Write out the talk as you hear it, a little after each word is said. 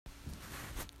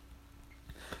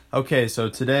Okay, so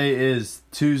today is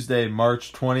Tuesday,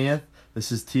 March 20th.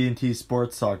 This is TNT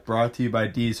Sports Talk, brought to you by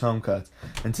D's Home Cuts.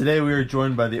 And today we are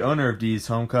joined by the owner of D's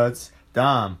Home Cuts,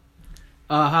 Dom.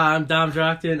 Hi, I'm Dom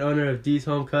Drockton, owner of D's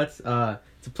Home Cuts. It's a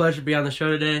pleasure to be on the show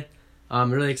today.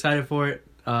 I'm really excited for it.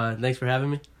 Thanks for having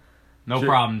me. No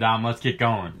problem, Dom. Let's get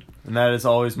going. And that is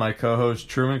always my co-host,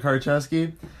 Truman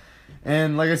Karcheski.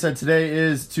 And like I said, today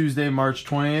is Tuesday, March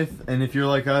 20th. And if you're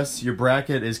like us, your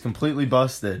bracket is completely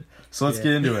busted. So let's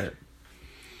get into it.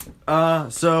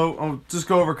 So I'll just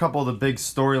go over a couple of the big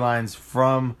storylines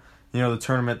from, the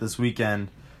tournament this weekend.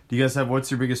 Do you guys have,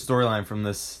 what's your biggest storyline from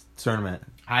this tournament?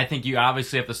 I think you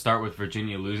obviously have to start with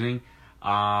Virginia losing.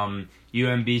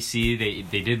 UMBC,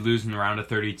 they did lose in the round of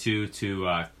 32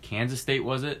 to Kansas State,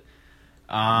 was it?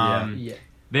 Yeah.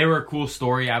 They were a cool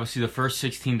story. Obviously, the first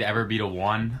 16 to ever beat a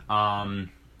 1.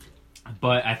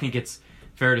 But I think it's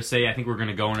fair to say, I think we're going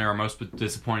to go in there our most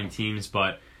disappointing teams.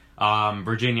 But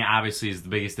Virginia obviously is the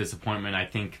biggest disappointment, I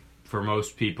think, for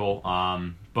most people.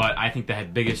 But I think the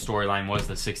biggest storyline was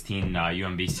the 16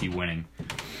 UMBC winning.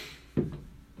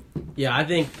 Yeah, I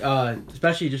think,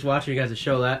 especially just watching you guys'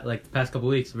 show the past couple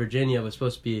weeks, Virginia was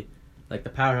supposed to be the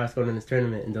powerhouse going in this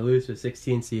tournament, and to lose to a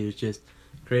 16 seed is just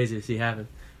crazy to see happen.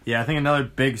 Yeah, I think another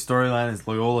big storyline is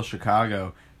Loyola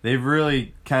Chicago. They've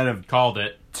really kind of called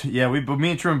it. But me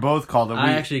and Truman both called it.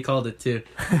 I actually called it too.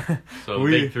 So the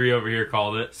big three over here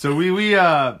called it. So we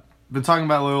been talking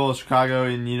about Loyola Chicago,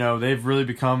 and they've really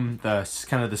become the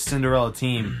kind of the Cinderella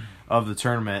team of the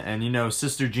tournament. And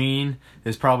Sister Jean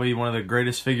is probably one of the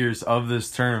greatest figures of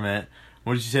this tournament.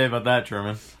 What did you say about that,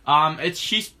 Truman?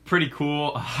 She's pretty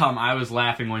cool. I was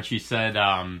laughing when she said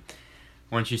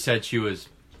she was.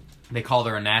 They called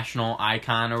her a national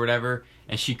icon or whatever,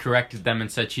 and she corrected them and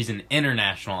said she's an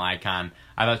international icon.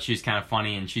 I thought she was kind of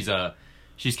funny, and she's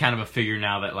kind of a figure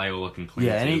now that Loyola can clean.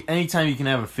 Yeah, anytime you can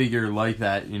have a figure like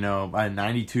that, a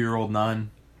 92-year-old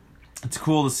nun, it's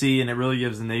cool to see, and it really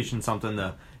gives the nation something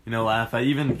to laugh at.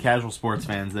 Even casual sports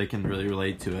fans, they can really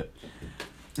relate to it.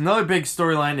 Another big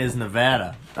storyline is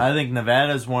Nevada. I think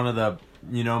Nevada is one of the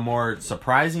more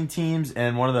surprising teams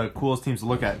and one of the coolest teams to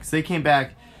look at, because they came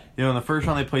back. In the first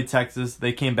round they played Texas.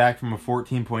 They came back from a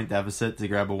 14-point deficit to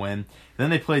grab a win. Then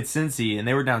they played Cincy, and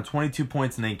they were down 22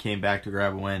 points, and they came back to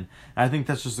grab a win. And I think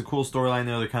that's just a cool storyline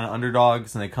there. They're kind of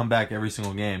underdogs, and they come back every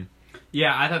single game.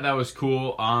 Yeah, I thought that was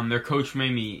cool. Their coach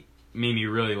made me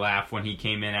really laugh when he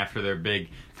came in after their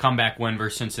big comeback win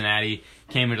versus Cincinnati.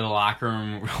 Came into the locker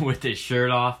room with his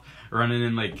shirt off, running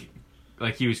in like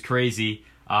he was crazy.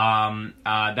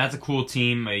 That's a cool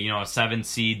team. A 7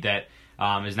 seed that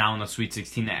is now in the Sweet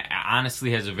 16. That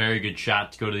honestly has a very good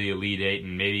shot to go to the Elite 8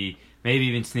 and maybe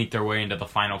even sneak their way into the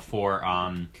Final Four.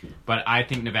 But I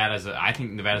think Nevada's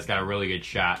got a really good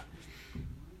shot.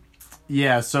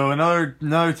 Yeah. So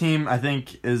another team I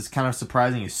think is kind of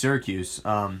surprising is Syracuse.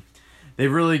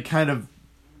 They've really kind of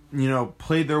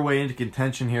played their way into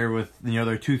contention here with their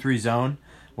 2-3 zone,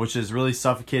 which has really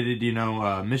suffocated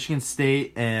Michigan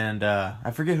State and I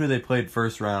forget who they played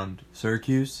first round.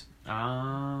 Syracuse.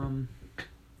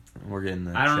 We're getting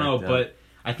that. I don't know, checked out. but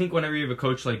I think whenever you have a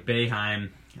coach like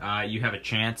Boeheim, you have a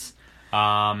chance.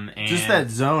 And just that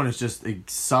zone is just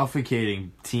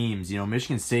suffocating teams.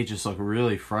 Michigan State just look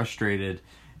really frustrated,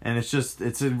 and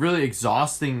it's a really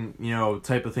exhausting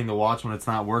type of thing to watch when it's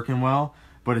not working well.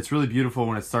 But it's really beautiful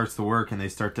when it starts to work, and they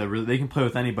can play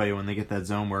with anybody when they get that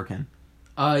zone working.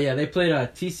 Yeah, they played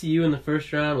TCU in the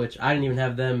first round, which I didn't even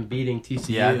have them beating TCU.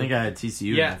 Yeah, I think I had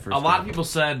TCU in the first round. A lot of people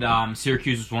said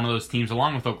Syracuse was one of those teams,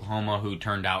 along with Oklahoma, who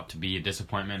turned out to be a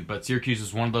disappointment. But Syracuse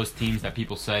was one of those teams that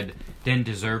people said didn't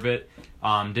deserve it,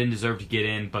 didn't deserve to get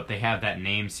in, but they have that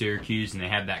name, Syracuse, and they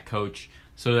have that coach,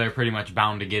 so they're pretty much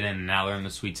bound to get in, and now they're in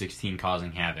the Sweet 16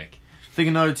 causing havoc. I think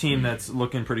another team that's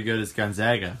looking pretty good is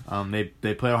Gonzaga.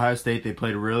 They play Ohio State. They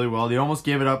played really well. They almost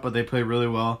gave it up, but they played really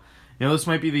well. This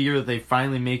might be the year that they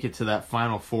finally make it to that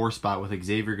Final Four spot with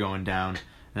Xavier going down.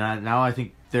 And now I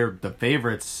think they're the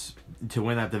favorites to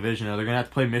win that division. They're going to have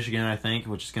to play Michigan, I think,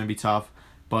 which is going to be tough.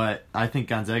 But I think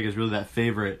Gonzaga is really that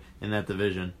favorite in that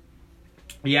division.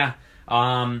 Yeah.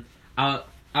 Out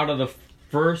of the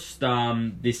first,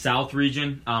 the South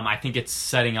region, I think it's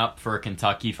setting up for a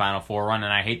Kentucky Final Four run.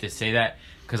 And I hate to say that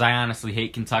because I honestly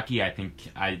hate Kentucky. I think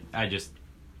I just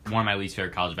one of my least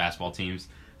favorite college basketball teams.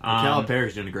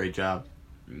 Calipari's doing a great job.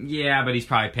 Yeah, but he's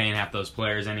probably paying half those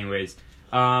players anyways.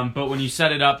 But when you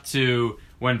set it up to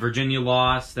when Virginia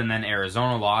lost and then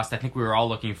Arizona lost, I think we were all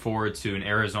looking forward to an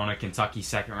Arizona-Kentucky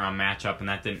second-round matchup, and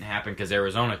that didn't happen because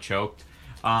Arizona choked.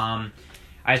 I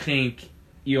think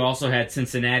you also had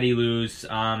Cincinnati lose.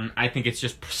 I think it's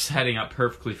just setting up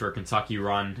perfectly for a Kentucky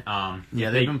run.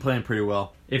 They've been playing pretty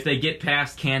well. If they get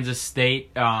past Kansas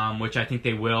State, which I think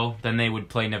they will, then they would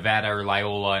play Nevada or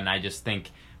Loyola, and I just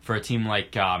think for a team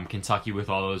like Kentucky with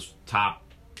all those top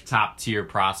tier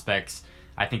prospects,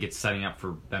 I think it's setting up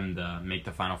for them to make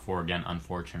the Final Four again,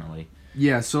 unfortunately.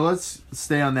 Yeah, so let's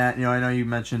stay on that. I know you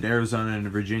mentioned Arizona and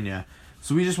Virginia.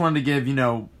 So we just wanted to give,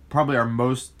 probably our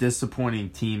most disappointing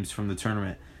teams from the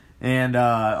tournament. And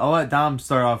I'll let Dom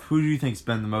start off. Who do you think's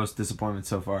been the most disappointment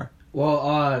so far?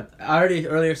 Well, I already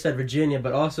earlier said Virginia,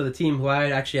 but also the team who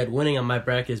I actually had winning on my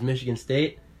bracket is Michigan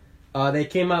State. They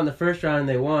came out in the first round and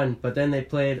they won, but then they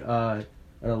played an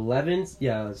 11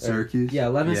 Syracuse?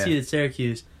 11 seeded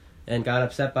Syracuse and got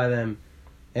upset by them.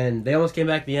 And they almost came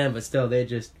back at the end, but still, they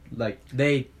just,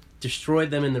 they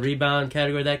destroyed them in the rebound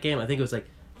category that game. I think it was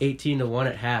 18-1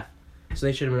 at half. So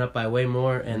they should have been up by way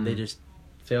more, and they just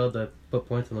failed to put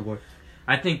points on the board.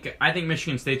 I think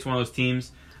Michigan State's one of those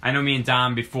teams. I know me and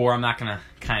Dom before, I'm not going to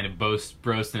kind of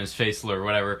roast in his face or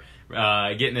whatever,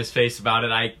 get in his face about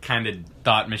it. I kind of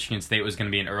thought Michigan State was going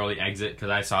to be an early exit because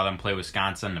I saw them play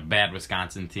Wisconsin, a bad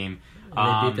Wisconsin team.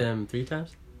 They beat them 3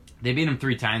 times? They beat them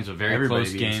 3 times with very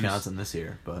close games. Wisconsin this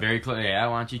year, but very close. Yeah,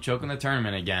 why don't you choke in the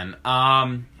tournament again?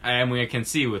 And we can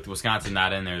see with Wisconsin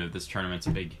not in there that this tournament's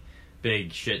a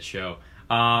big shit show.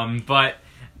 But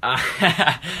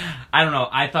I don't know.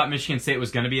 I thought Michigan State was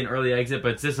going to be an early exit,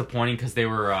 but it's disappointing because they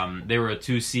were a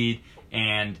 2 seed,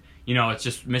 and it's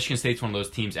just Michigan State's one of those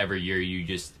teams every year you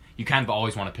kind of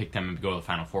always want to pick them and go to the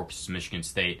Final Four because it's Michigan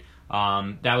State.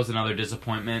 That was another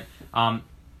disappointment.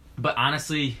 But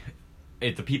honestly,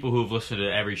 the people who have listened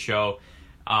to every show,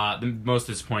 the most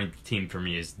disappointing team for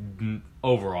me is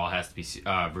overall has to be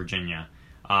Virginia.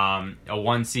 A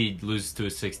 1 seed loses to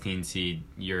a 16 seed,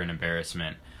 you're an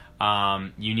embarrassment.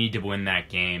 You need to win that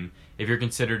game. If you're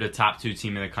considered a top 2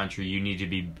 team in the country, you need to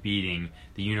be beating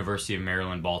the University of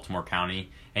Maryland, Baltimore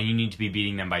County, and you need to be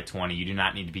beating them by 20. You do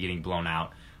not need to be getting blown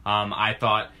out. I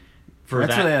thought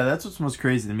that's what's most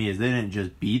crazy to me is they didn't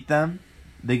just beat them;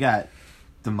 they got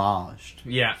demolished.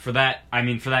 Yeah, for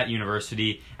that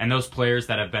university and those players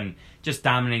that have been just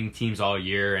dominating teams all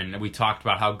year, and we talked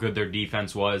about how good their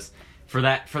defense was. For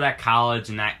that college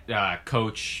and that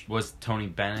coach was Tony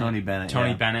Bennett. Tony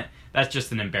Bennett. That's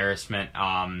just an embarrassment,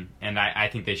 and I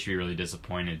think they should be really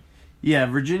disappointed. Yeah,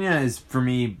 Virginia is for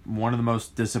me one of the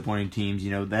most disappointing teams.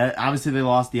 That obviously they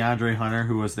lost DeAndre Hunter,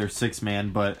 who was their 6th man,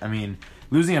 but I mean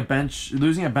losing a bench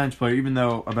player, even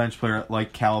though a bench player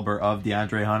like caliber of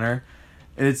DeAndre Hunter,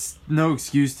 it's no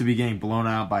excuse to be getting blown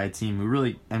out by a team who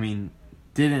really, nobody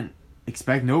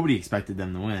expected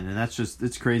them to win, and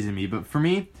it's crazy to me. But for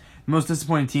me, the most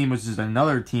disappointing team, which is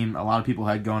another team a lot of people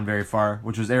had going very far,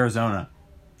 which was Arizona.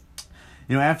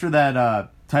 After that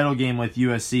title game with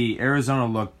USC, Arizona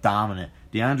looked dominant.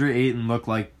 DeAndre Ayton looked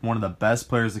like one of the best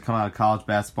players to come out of college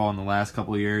basketball in the last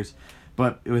couple of years.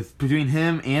 But between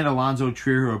him and Alonzo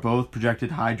Trier, who are both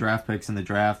projected high draft picks in the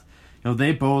draft,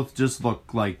 they both just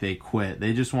looked like they quit.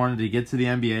 They just wanted to get to the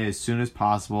NBA as soon as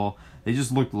possible. They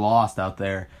just looked lost out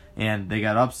there, and they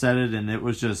got upsetted, and it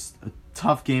was just a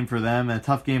tough game for them and a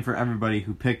tough game for everybody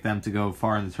who picked them to go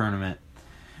far in the tournament.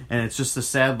 And it's just a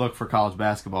sad look for college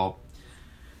basketball.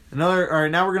 All right,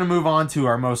 now we're going to move on to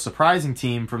our most surprising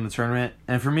team from the tournament.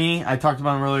 And for me, I talked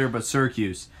about them earlier, but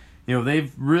Syracuse.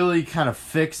 They've really kind of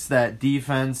fixed that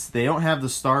defense. They don't have the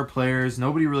star players.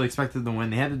 Nobody really expected them to win.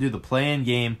 They had to do the play-in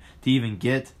game to even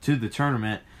get to the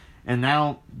tournament. And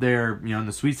now they're, in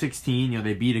the Sweet 16.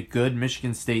 They beat a good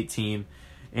Michigan State team.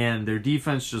 And their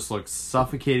defense just looks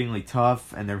suffocatingly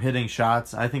tough, and they're hitting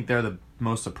shots. I think they're the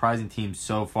most surprising team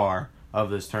so far of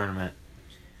this tournament.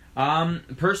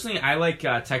 Personally, I like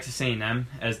Texas A&M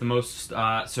as the most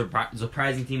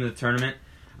surprising team of the tournament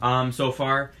so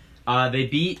far. They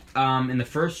beat, in the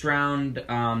first round,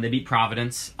 they beat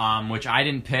Providence, which I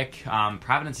didn't pick.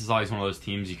 Providence is always one of those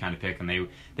teams you kind of pick, and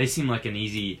they seem like an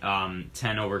easy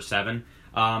 10/7.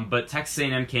 But Texas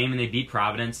A&M came and they beat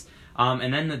Providence.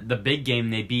 And then the big game,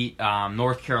 they beat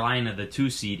North Carolina, the 2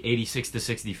 seed,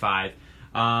 86-65.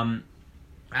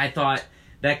 I thought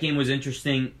that game was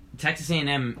interesting. Texas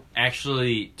A&M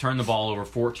actually turned the ball over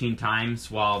 14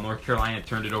 times, while North Carolina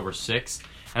turned it over 6.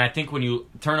 And I think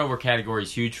turnover category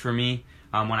is huge for me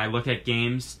when I look at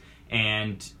games.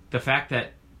 And the fact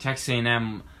that Texas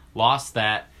A&M lost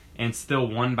that and still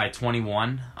won by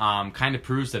 21 kind of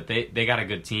proves that they got a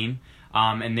good team.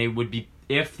 And they would be,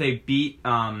 if they beat,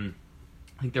 I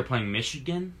think they're playing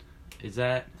Michigan. Is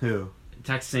that who?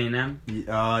 Texas A&M?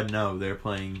 No, they're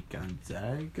playing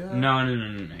Gonzaga. No.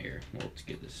 Here, well, let's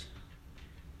get this.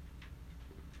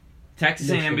 Texas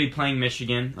A&M will be playing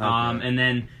Michigan, Okay. and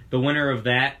then the winner of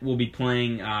that will be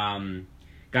playing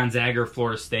Gonzaga or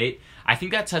Florida State. I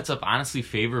think that sets up honestly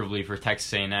favorably for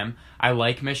Texas A&M. I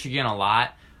like Michigan a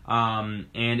lot, and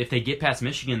if they get past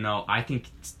Michigan, though, I think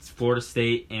Florida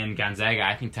State and Gonzaga,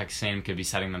 I think Texas A&M could be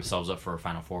setting themselves up for a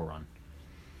Final Four run.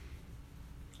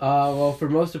 Well, for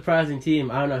most surprising team,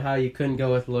 I don't know how you couldn't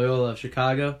go with Loyola of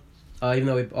Chicago, even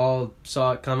though we all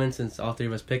saw it coming since all three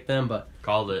of us picked them, but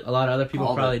Called it. a lot of other people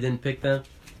Called probably it. didn't pick them.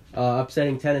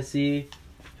 Upsetting Tennessee,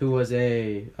 who was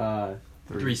a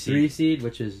 3 3 seed. seed,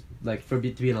 which is like to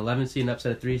be an 11 seed and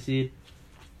upset a 3 seed.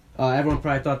 Everyone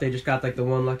probably thought they just got like the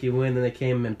one lucky win, then they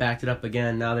came and backed it up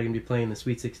again. Now they're going to be playing the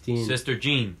Sweet 16. Sister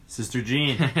Jean. Sister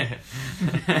Jean.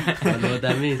 I don't know what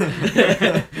that means.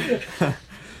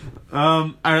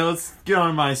 All right, let's get on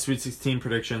to my Sweet 16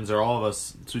 predictions, or all of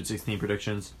us Sweet 16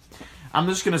 predictions. I'm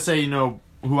just going to say,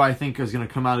 who I think is going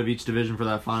to come out of each division for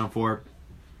that Final Four.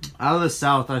 Out of the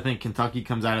South, I think Kentucky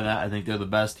comes out of that. I think they're the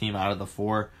best team out of the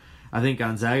four. I think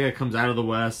Gonzaga comes out of the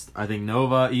West. I think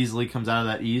Nova easily comes out of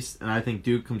that East. And I think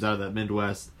Duke comes out of that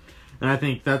Midwest. And I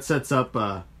think that sets up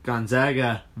a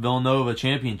Gonzaga-Villanova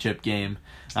championship game.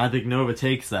 And I think Nova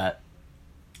takes that.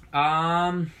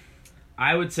 I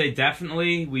would say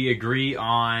definitely we agree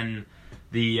on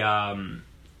the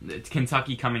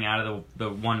Kentucky coming out of the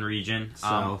one region,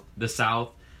 South. the South.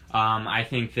 I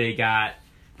think they got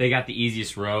the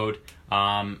easiest road.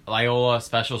 Loyola,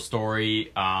 special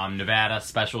story. Nevada,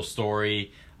 special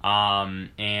story.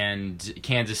 And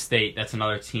Kansas State, that's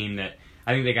another team that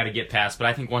I think they got to get past. But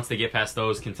I think once they get past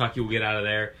those, Kentucky will get out of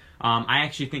there. I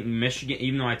actually think Michigan,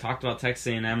 even though I talked about Texas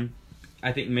A&M,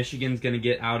 I think Michigan's going to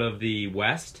get out of the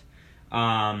West.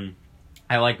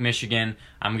 I like Michigan.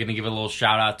 I'm going to give a little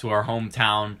shout out to our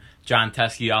hometown, John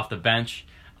Teskey off the bench.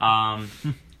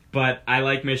 But I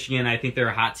like Michigan. I think they're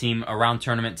a hot team around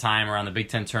tournament time, around the Big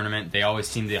Ten tournament. They always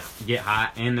seem to get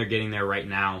hot, and they're getting there right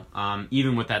now.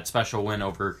 Even with that special win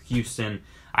over Houston,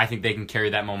 I think they can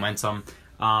carry that momentum.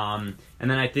 And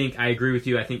then I agree with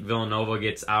you. I think Villanova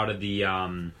gets out of the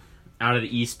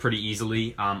East pretty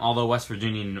easily. Although West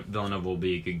Virginia and Villanova will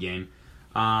be a good game.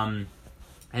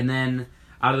 And then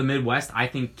out of the Midwest, I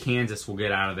think Kansas will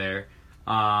get out of there.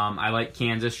 I like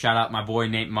Kansas. Shout out my boy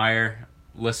Nate Meyer,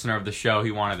 listener of the show.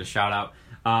 He wanted a shout out.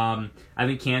 I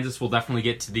think Kansas will definitely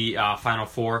get to the Final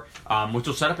Four, which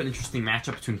will set up an interesting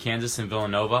matchup between Kansas and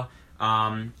Villanova.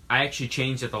 I actually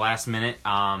changed at the last minute.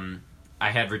 I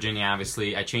had Virginia,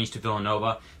 obviously. I changed to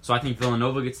Villanova. So I think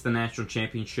Villanova gets the national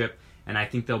championship, and I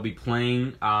think they'll be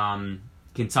playing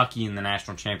Kentucky in the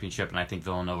national championship, and I think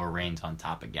Villanova reigns on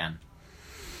top again.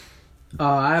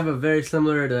 I have a very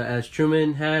similar to as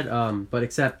Truman had, but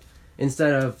except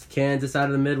instead of Kansas out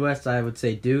of the Midwest, I would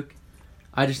say Duke.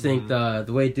 I just think the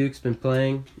way Duke's been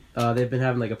playing, they've been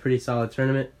having like a pretty solid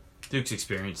tournament. Duke's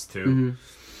experienced too.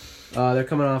 Mm-hmm. They're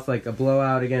coming off like a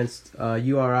blowout against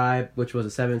URI, which was a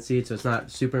 7th seed, so it's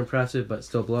not super impressive, but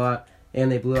still blowout. And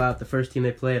they blew out the first team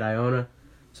they played, Iona.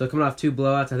 So coming off 2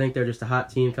 blowouts, I think they're just a hot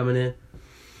team coming in.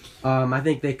 I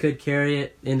think they could carry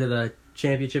it into the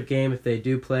championship game if they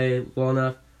do play well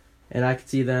enough, and I could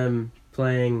see them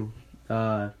playing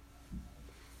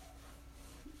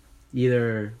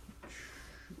either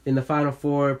in the Final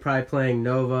Four, probably playing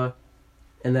Nova,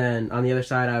 and then on the other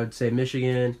side I would say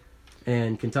Michigan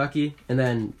and Kentucky, and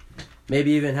then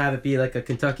maybe even have it be like a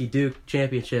Kentucky-Duke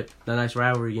championship, a nice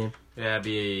rivalry game. Yeah, that'd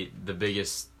be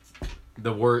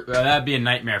the worst. That'd be a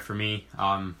nightmare for me.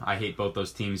 I hate both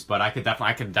those teams, but I could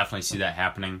definitely see that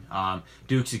happening.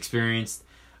 Duke's experienced.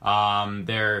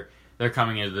 They're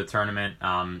coming into the tournament.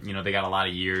 They got a lot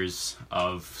of years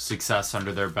of success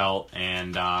under their belt,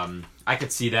 and I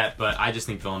could see that. But I just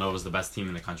think Villanova's the best team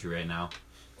in the country right now.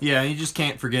 Yeah, you just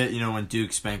can't forget, when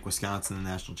Duke spanked Wisconsin in the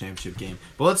national championship game.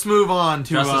 But let's move on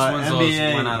to Justice Winslow's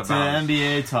went out of bounds.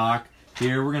 NBA talk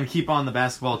here. We're going to keep on the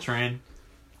basketball train.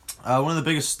 One of the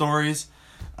biggest stories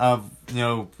of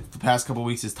the past couple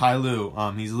weeks is Ty Lue.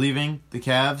 He's leaving the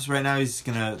Cavs right now. He's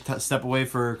going to step away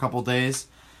for a couple days,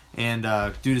 and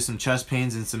due to some chest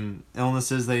pains and some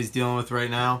illnesses that he's dealing with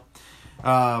right now.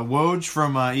 Woj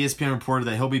from ESPN reported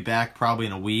that he'll be back probably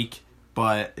in a week,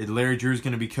 but Larry Drew's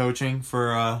going to be coaching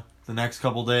for the next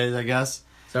couple days, I guess.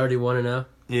 It's already 1-0.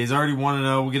 Yeah, he's already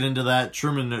 1-0. We'll get into that.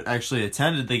 Truman actually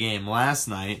attended the game last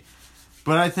night.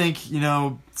 But I think, it's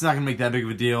not going to make that big of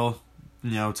a deal.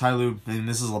 Ty Lue, and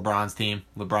this is LeBron's team.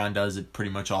 LeBron does it pretty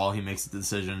much all. He makes the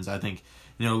decisions. I think,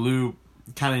 Lue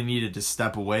kind of needed to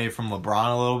step away from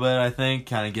LeBron a little bit, I think.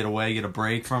 Kind of get away, get a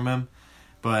break from him.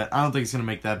 But I don't think it's going to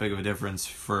make that big of a difference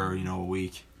for, a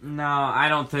week. No, I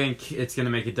don't think it's going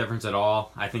to make a difference at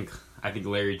all. I think I think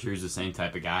Larry Drew's the same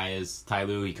type of guy as Ty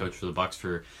Lue. He coached for the Bucks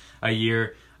for a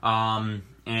year.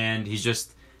 And he's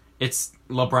just, it's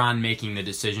LeBron making the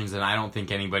decisions, and I don't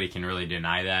think anybody can really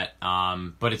deny that.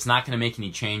 But it's not going to make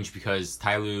any change because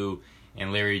Ty Lue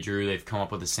and Larry Drew, they've come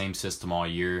up with the same system all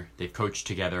year. They've coached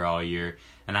together all year.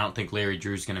 And I don't think Larry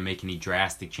Drew's going to make any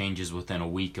drastic changes within a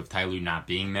week of Ty Lue not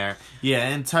being there. Yeah,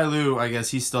 and Ty Lue, I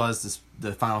guess he still has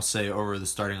the final say over the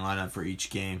starting lineup for each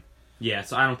game. Yeah,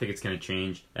 so I don't think it's going to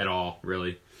change at all,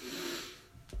 really.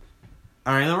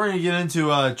 All right, then we're going to get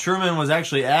into Truman was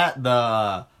actually at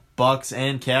the Bucks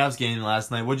and Cavs game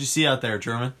last night. What'd you see out there,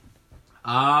 Truman?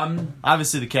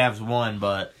 Obviously the Cavs won,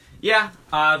 but... Yeah,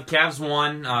 the Cavs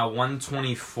won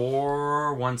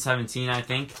 124-117, I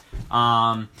think.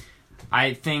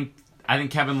 I think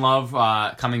Kevin Love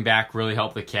coming back really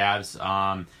helped the Cavs.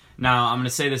 Now, I'm going to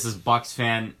say this as a Bucks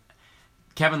fan.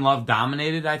 Kevin Love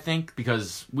dominated, I think,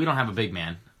 because we don't have a big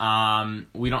man.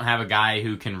 We don't have a guy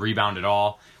who can rebound at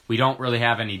all. We don't really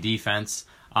have any defense.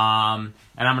 And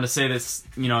I'm going to say this,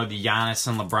 the Giannis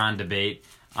and LeBron debate.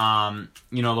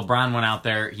 LeBron went out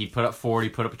there. He put up 40,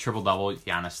 put up a triple-double.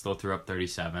 Giannis still threw up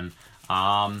 37.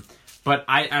 But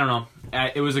I don't know.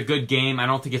 It was a good game. I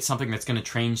don't think it's something that's going to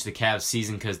change the Cavs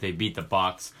season because they beat the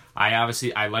Bucks.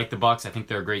 I like the Bucks. I think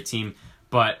they're a great team,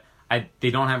 but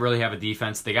they don't really have a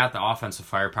defense. They got the offensive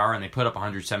firepower and they put up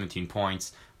 117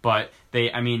 points. But they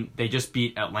just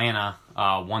beat Atlanta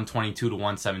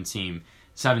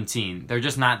 122-117. They're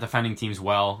just not defending teams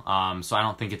well. So I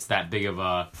don't think it's that big of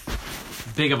a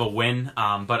win.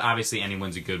 But obviously any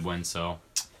win's a good win. So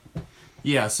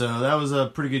yeah, so that was a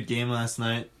pretty good game last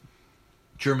night.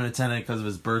 Truman attended because of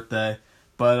his birthday.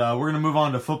 But we're going to move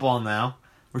on to football now.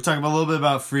 We're talking about a little bit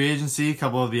about free agency, a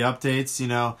couple of the updates. I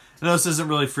know this isn't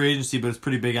really free agency, but it's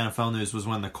pretty big NFL news, was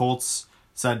when the Colts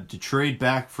decided to trade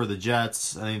back for the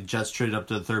Jets. I think the Jets traded up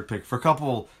to the third pick for a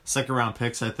couple second-round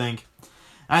picks, I think.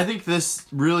 And I think this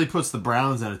really puts the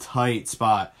Browns in a tight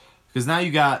spot. Because now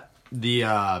you got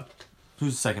the...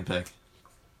 who's the second pick?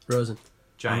 Rosen.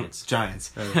 Giants.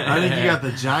 Giants. I think you got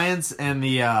the Giants and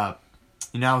the...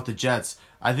 now with the Jets,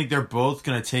 I think they're both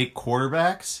going to take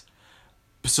quarterbacks.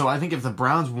 So I think if the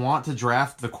Browns want to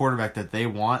draft the quarterback that they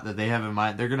want, that they have in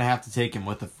mind, they're going to have to take him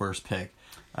with the first pick.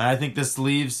 And I think this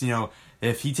leaves,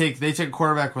 if they take a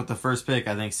quarterback with the first pick,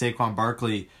 I think Saquon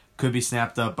Barkley could be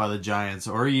snapped up by the Giants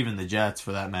or even the Jets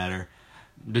for that matter.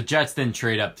 The Jets didn't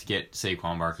trade up to get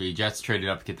Saquon Barkley. The Jets traded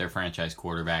up to get their franchise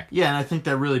quarterback. Yeah, and I think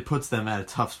that really puts them at a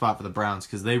tough spot for the Browns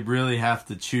because they really have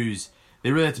to choose. They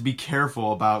really have to be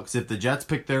careful about, because if the Jets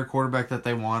pick their quarterback that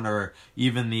they want, or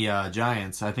even the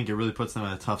Giants, I think it really puts them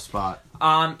in a tough spot.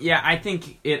 Yeah, I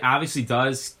think it obviously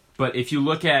does. But if you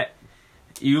look at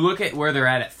where they're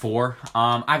at 4,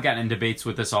 I've gotten in debates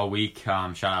with this all week.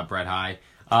 Shout out Brett High.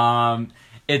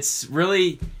 It's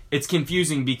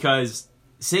confusing because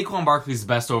Saquon Barkley is the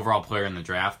best overall player in the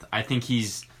draft. I think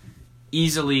he's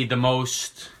easily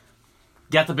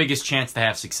got the biggest chance to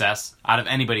have success out of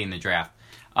anybody in the draft.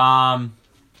 And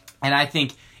I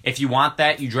think if you want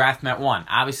that, you draft him at 1.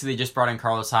 Obviously, they just brought in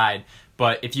Carlos Hyde.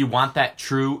 But if you want that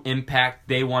true impact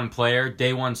day one player,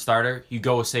 day one starter, you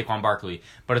go with Saquon Barkley.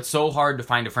 But it's so hard to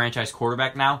find a franchise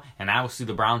quarterback now, and obviously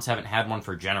the Browns haven't had one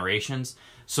for generations.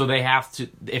 So they have to,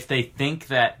 if they think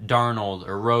that Darnold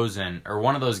or Rosen or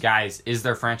one of those guys is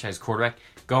their franchise quarterback,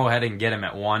 go ahead and get him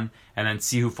at 1 and then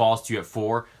see who falls to you at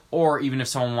 4. Or even if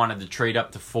someone wanted to trade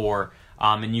up to 4,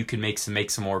 and you can make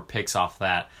some more picks off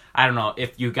that. I don't know.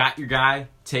 If you got your guy,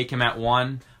 take him at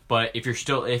 1. But if you're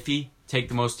still iffy, take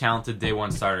the most talented day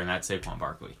one starter, and that's Saquon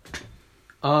Barkley.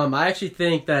 I actually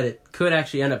think that it could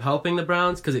actually end up helping the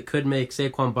Browns because it could make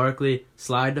Saquon Barkley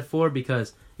slide to 4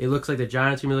 because it looks like the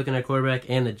Giants are going to be looking at quarterback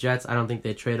and the Jets. I don't think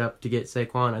they trade up to get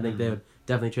Saquon. I think they would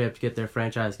definitely trade up to get their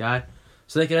franchise guy.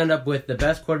 So they could end up with the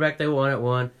best quarterback they want at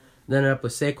 1, then end up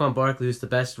with Saquon Barkley, who's the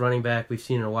best running back we've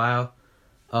seen in a while,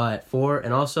 at 4.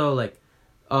 And also,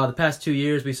 the past 2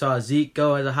 years, we saw Zeke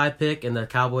go as a high pick, and the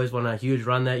Cowboys won a huge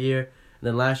run that year. And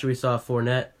then last year, we saw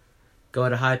Fournette go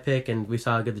at a high pick, and we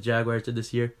saw how good the Jaguars did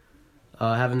this year.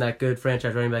 Having that good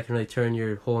franchise running back can really turn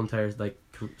your whole entire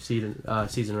season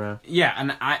around. Yeah,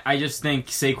 and I just think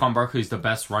Saquon Barkley is the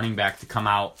best running back to come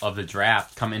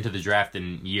into the draft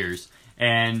in years.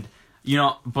 And,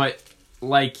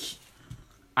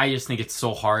 I just think it's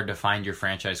so hard to find your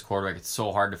franchise quarterback. It's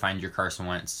so hard to find your Carson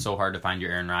Wentz. It's so hard to find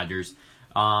your Aaron Rodgers.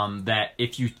 That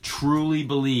if you truly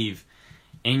believe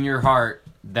in your heart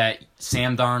that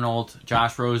Sam Darnold,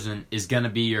 Josh Rosen is going to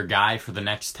be your guy for the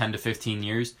next 10 to 15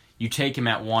 years, you take him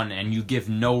at 1 and you give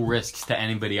no risks to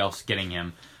anybody else getting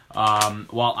him.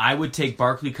 While I would take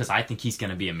Barkley because I think he's going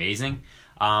to be amazing,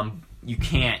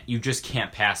 you just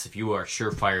can't pass if you are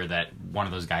surefire that one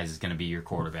of those guys is going to be your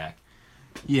quarterback.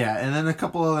 Yeah, and then a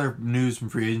couple other news from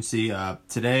free agency.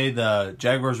 Today, the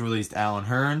Jaguars released Allen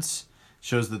Hurns.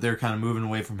 Shows that they're kind of moving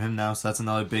away from him now, so that's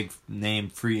another big name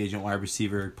free agent wide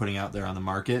receiver putting out there on the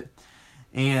market.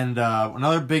 And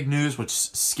another big news, which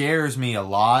scares me a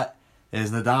lot,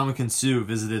 is Ndamukong Suh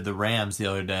visited the Rams the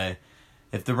other day.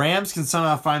 If the Rams can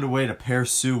somehow find a way to pair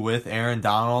Suh with Aaron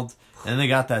Donald, and they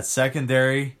got that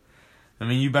secondary, I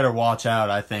mean, you better watch out,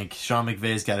 I think. Sean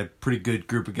McVay's got a pretty good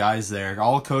group of guys there,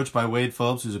 all coached by Wade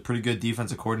Phillips, who's a pretty good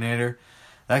defensive coordinator.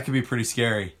 That could be pretty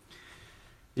scary.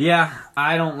 Yeah,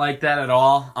 I don't like that at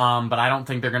all, but I don't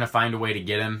think they're going to find a way to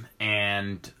get him.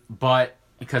 But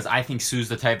because I think Sue's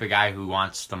the type of guy who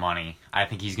wants the money. I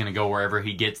think he's going to go wherever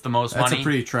he gets the most money. That's a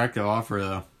pretty attractive offer,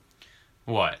 though.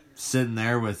 What? Sitting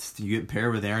there you get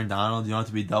paired with Aaron Donald, you don't have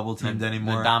to be double teamed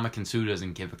anymore. Ndamukong Suh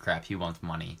doesn't give a crap. He wants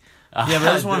money. Yeah, but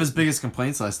that was one of his biggest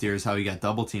complaints last year is how he got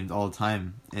double teamed all the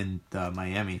time in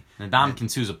Miami. Ndamukong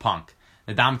Suh's a punk.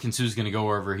 Ndamukong Suh's going to go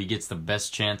wherever he gets the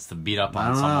best chance to beat up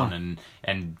on someone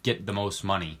and get the most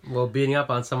money. Well, beating up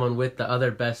on someone with the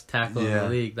other best tackle in the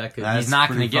league, he's not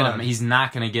going to get him. He's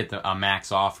not going to get a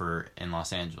max offer in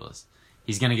Los Angeles.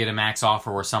 He's going to get a max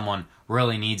offer where someone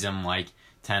really needs him, like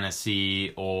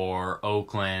Tennessee or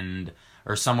Oakland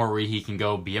or somewhere where he can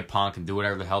go be a punk and do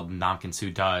whatever the hell Ndamukong Suh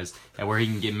does, and where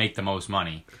he can make the most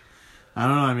money. I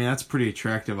don't know. I mean, that's a pretty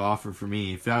attractive offer for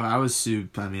me. If I was Suh,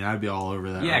 I mean, I'd be all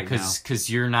over that. Yeah, because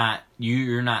you're not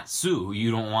Suh.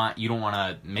 You don't want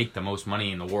to make the most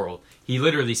money in the world. He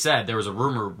literally said there was a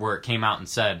rumor where it came out and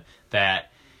said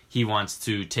that he's going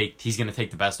to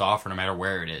take the best offer no matter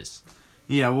where it is.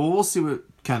 Yeah, well, we'll see what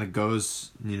kind of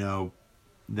goes,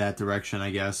 that direction, I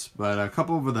guess. But a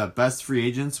couple of the best free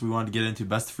agents we wanted to get into,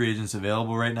 best free agents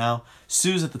available right now.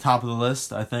 Suh's at the top of the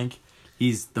list, I think.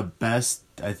 He's the best,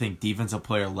 I think, defensive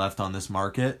player left on this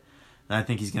market. And I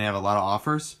think he's going to have a lot of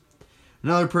offers.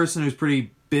 Another person who's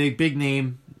pretty big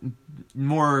name,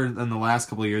 more than the last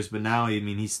couple of years, but now, I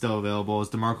mean, he's still available, is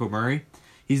DeMarco Murray.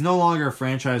 He's no longer a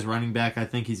franchise running back. I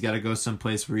think he's got to go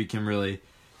someplace where he can really,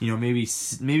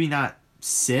 maybe not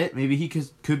sit. Maybe he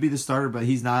could be the starter, but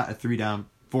he's not a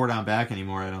 4-down back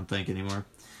anymore, I don't think, anymore.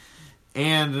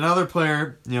 And another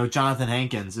player, Jonathan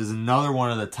Hankins, is another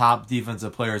one of the top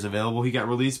defensive players available. He got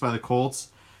released by the Colts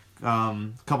a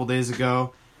couple days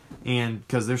ago, and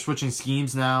because they're switching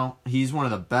schemes now, he's one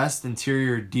of the best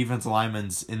interior defensive linemen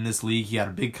in this league. He had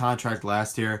a big contract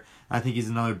last year. I think he's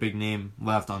another big name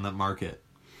left on that market.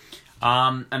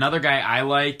 Another guy I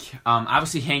like,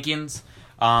 obviously Hankins,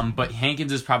 but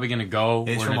Hankins is probably going to go.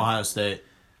 He's from Ohio State.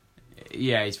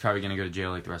 Yeah, he's probably going to go to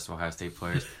jail like the rest of Ohio State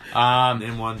players.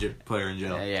 Name one player in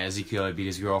jail. Yeah, Ezekiel beat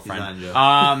his girlfriend. He's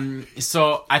not in jail.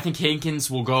 So I think Hankins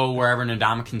will go wherever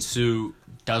Ndamukong Suh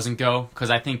doesn't go, because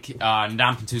I think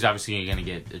Ndamukong Suh is obviously going to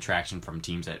get attraction from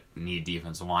teams that need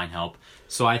defensive line help.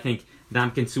 So I think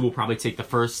Ndamukong Suh will probably take the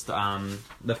first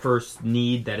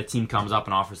need that a team comes up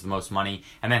and offers the most money,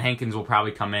 and then Hankins will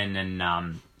probably come in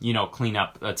and clean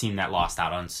up a team that lost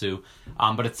out on Suh.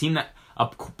 But a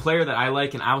player that I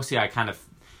like, and obviously I kind of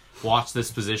watch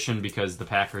this position because the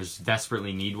Packers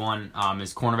desperately need one,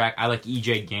 is cornerback. I like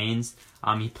E.J. Gaines.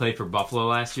 He played for Buffalo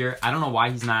last year. I don't know why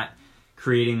he's not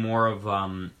creating more of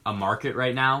a market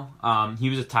right now. He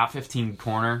was a top 15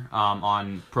 corner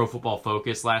on Pro Football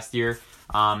Focus last year.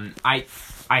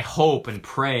 I hope and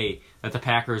pray that the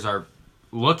Packers are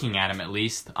looking at him at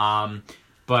least.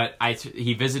 But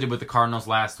he visited with the Cardinals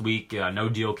last week. No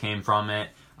deal came from it.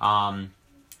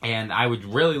 And I would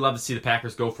really love to see the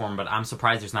Packers go for him, but I'm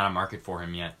surprised there's not a market for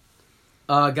him yet.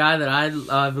 A guy that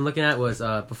I've been looking at was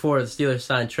before the Steelers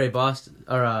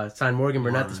signed Morgan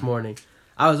Burnett this morning.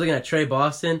 I was looking at Trey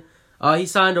Boston. He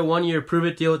signed a 1-year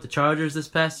prove-it deal with the Chargers this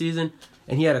past season,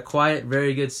 and he had a quiet,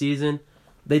 very good season.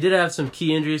 They did have some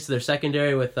key injuries to their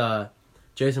secondary with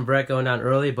Jason Brett going down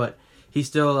early, but he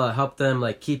still helped them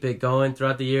keep it going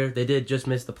throughout the year. They did just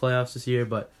miss the playoffs this year,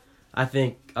 but I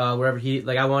think wherever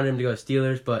I wanted him to go to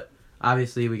Steelers, but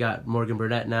obviously we got Morgan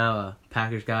Burnett now, a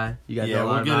Packers guy. You guys know a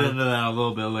lot we'll about get into that a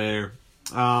little bit later.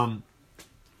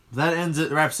 That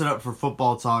wraps it up for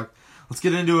football talk. Let's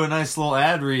get into a nice little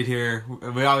ad read here.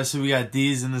 We got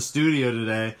D's in the studio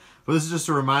today, but this is just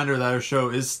a reminder that our show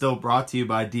is still brought to you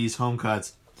by D's Home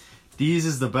Cuts. D's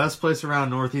is the best place around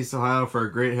Northeast Ohio for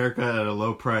a great haircut at a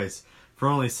low price. For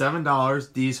only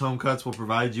 $7, D's Home Cuts will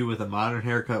provide you with a modern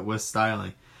haircut with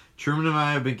styling. Truman and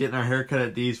I have been getting our haircut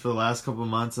at D's for the last couple of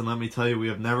months, and let me tell you, we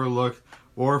have never looked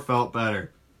or felt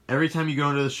better. Every time you go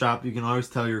into the shop, you can always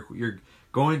tell you're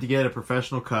going to get a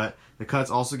professional cut. The cuts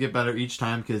also get better each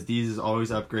time because D's is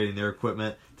always upgrading their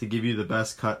equipment to give you the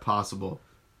best cut possible.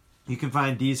 You can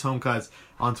find D's Home Cuts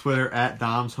on Twitter at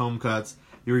Dom's Home Cuts.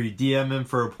 You DM him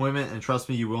for an appointment, and trust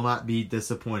me, you will not be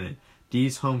disappointed.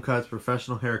 D's Home Cuts,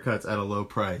 professional haircuts at a low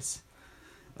price.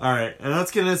 All right, and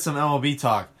let's get into some MLB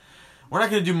talk. We're not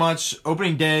going to do much.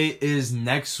 Opening day is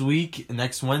next week,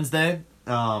 next Wednesday.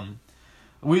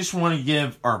 We just want to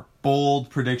give our bold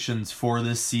predictions for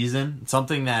this season.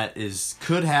 Something that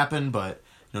could happen, but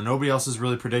nobody else is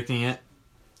really predicting it.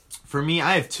 For me,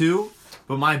 I have two,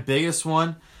 but my biggest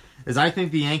one is I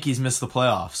think the Yankees miss the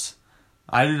playoffs.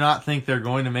 I do not think they're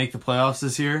going to make the playoffs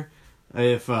this year.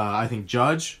 I think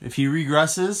Judge, if he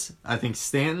regresses, I think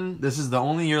Stanton, this is the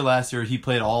only year last year he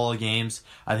played all the games.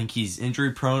 I think he's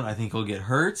injury prone. I think he'll get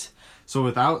hurt. So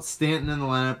without Stanton in the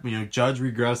lineup, Judge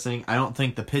regressing, I don't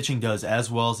think the pitching does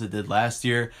as well as it did last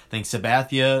year. I think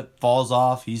Sabathia falls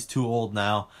off. He's too old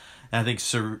now. And I think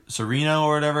Sereno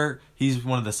or whatever, he's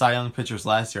one of the Cy Young pitchers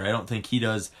last year. I don't think he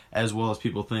does as well as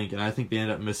people think, and I think they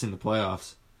end up missing the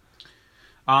playoffs.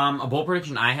 A bold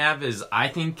prediction I have is I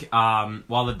think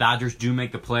while the Dodgers do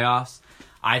make the playoffs,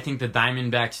 I think the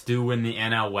Diamondbacks do win the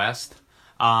NL West.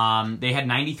 They had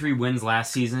 93 wins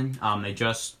last season.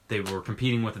 They were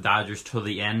competing with the Dodgers till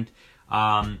the end.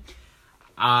 While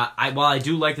I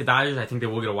do like the Dodgers, I think they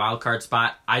will get a wild card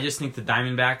spot. I just think the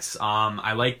Diamondbacks.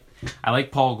 I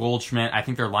like Paul Goldschmidt. I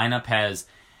think their lineup has.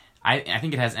 I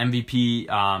think it has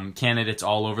MVP candidates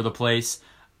all over the place.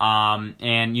 And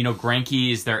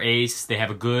Greinke is their ace. They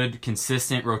have a good,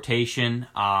 consistent rotation.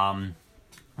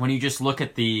 When you just look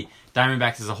at the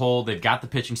Diamondbacks as a whole, they've got the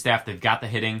pitching staff, they've got the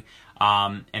hitting.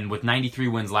 And with 93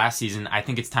 wins last season, I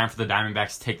think it's time for the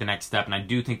Diamondbacks to take the next step. And I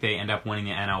do think they end up winning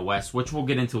the NL West, which we'll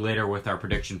get into later with our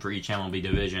prediction for each MLB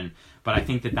division. But I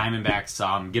think the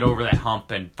Diamondbacks get over that hump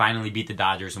and finally beat the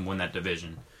Dodgers and win that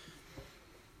division.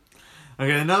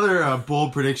 Okay, another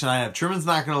bold prediction I have. Truman's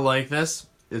not going to like this.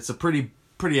 It's a pretty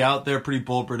out there, pretty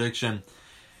bold prediction.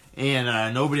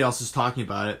 And nobody else is talking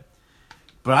about it.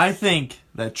 But I think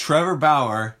that Trevor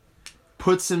Bauer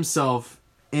puts himself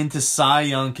into Cy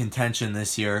Young contention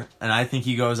this year, and I think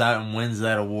he goes out and wins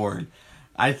that award.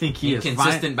 I think he is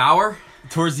consistent. Bauer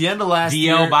towards the end of last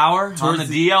year. DL Bauer on the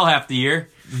DL half the year.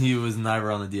 He was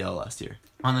never on the DL last year.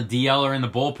 On the DL or in the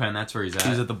bullpen, that's where he's at. He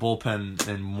was at the bullpen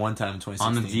in one time in 2016.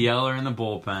 On the DL or in the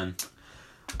bullpen.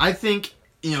 I think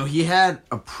he had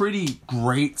a pretty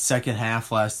great second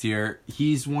half last year.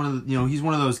 He's one of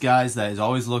those guys that is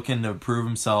always looking to prove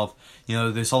himself.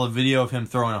 They saw the video of him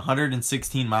throwing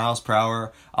 116 miles per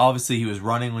hour. Obviously, he was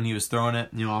running when he was throwing it,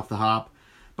 off the hop.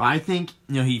 But I think,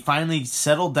 he finally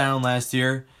settled down last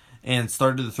year and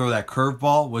started to throw that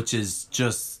curveball, which is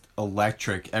just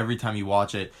electric every time you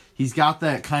watch it. He's got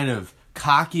that kind of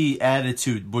cocky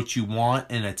attitude, which you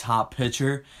want in a top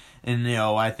pitcher. And,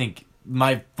 I think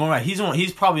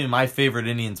he's probably my favorite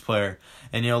Indians player.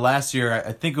 And last year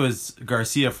I think it was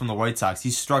Garcia from the White Sox.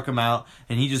 He struck him out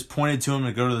and he just pointed to him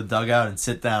to go to the dugout and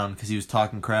sit down because he was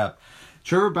talking crap.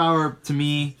 Trevor Bauer to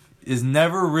me is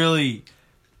never really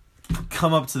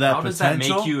come up to that potential. How does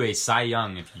that make you a Cy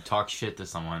Young if you talk shit to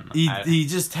someone? He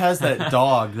just has that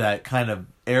dog, that kind of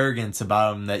arrogance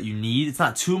about him that you need. It's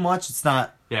not too much. It's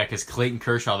not. Yeah, because Clayton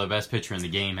Kershaw, the best pitcher in the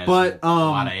game, has a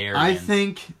lot of arrogance. I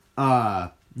think.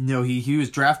 He was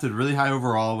drafted really high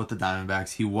overall with the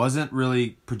Diamondbacks. He wasn't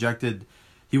really projected.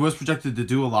 He was projected to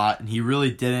do a lot, and he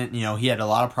really didn't. He had a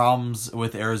lot of problems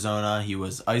with Arizona. He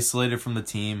was isolated from the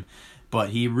team.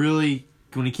 But he really,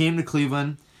 when he came to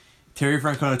Cleveland, Terry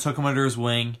Francona took him under his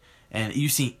wing. And you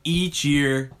see each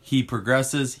year he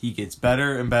progresses. He gets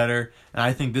better and better. And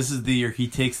I think this is the year he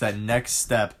takes that next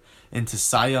step into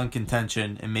Cy Young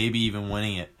contention and maybe even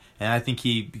winning it. And I think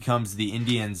he becomes the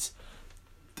Indians.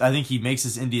 I think he makes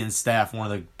his Indian staff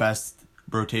one of the best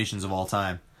rotations of all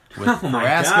time. With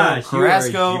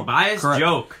Carrasco, you biased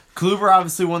joke. Kluber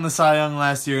obviously won the Cy Young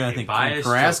last year, and I think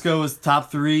Carrasco was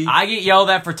top 3. I get yelled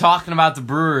at for talking about the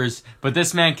Brewers, but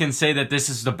this man can say that this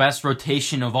is the best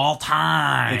rotation of all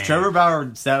time. Like Trevor Bauer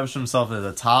established himself as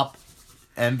a top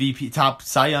MVP, top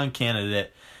Cy Young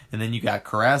candidate, and then you got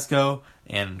Carrasco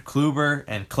and Kluber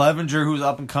and Clevenger, who's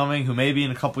up and coming, who maybe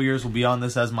in a couple years will be on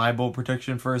this as my bold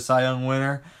prediction for a Cy Young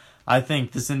winner. I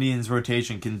think this Indians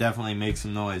rotation can definitely make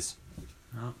some noise.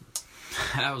 Oh,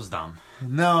 that was dumb.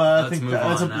 No, I think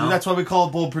that's why we call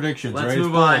it bold predictions. Let's right?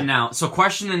 move on now. So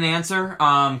question and answer,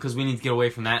 because we need to get away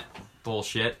from that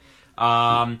bullshit.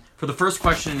 For the first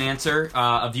question and answer,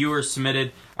 a viewer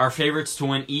submitted our favorites to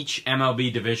win each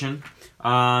MLB division.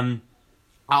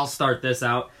 I'll start this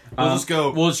out. We'll just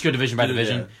go division by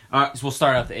division. So we'll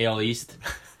start out the AL East.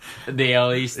 The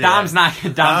AL East. Yeah. Dom's not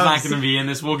going to be in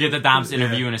this. We'll get to Dom's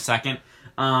interview in a second.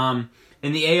 In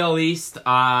the AL East,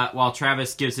 while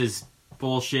Travis gives his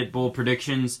bullshit bold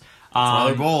predictions,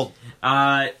 They're bold.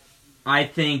 I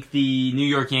think the New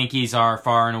York Yankees are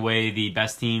far and away the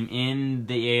best team in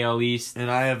the AL East. And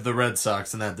I have the Red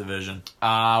Sox in that division.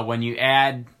 When you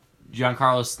add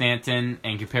Giancarlo Stanton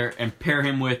and pair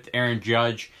him with Aaron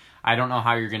Judge, I don't know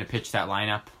how you're going to pitch that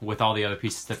lineup with all the other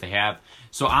pieces that they have.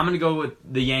 So I'm going to go with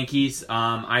the Yankees.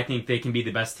 I think they can be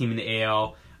the best team in the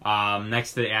AL,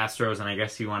 next to the Astros, and I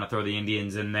guess you want to throw the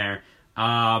Indians in there.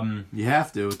 You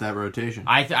have to with that rotation.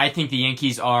 I think the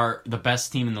Yankees are the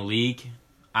best team in the league,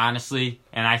 honestly,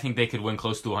 and I think they could win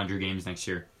close to 100 games next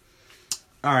year.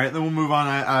 All right, then we'll move on.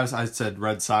 I said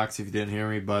Red Sox if you didn't hear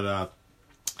me, but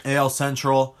AL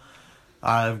Central.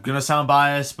 I'm going to sound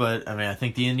biased, but I mean I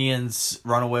think the Indians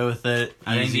run away with it.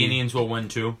 I think the Indians will win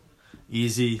too.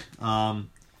 Easy. Not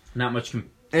much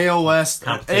AL West.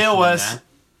 competition AL in West, that.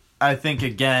 I think,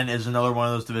 again, is another one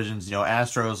of those divisions. You know,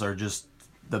 Astros are just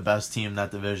the best team in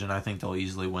that division. I think they'll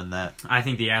easily win that. I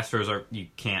think the Astros are. You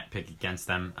can't pick against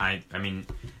them. I mean,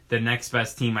 the next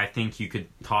best team I think you could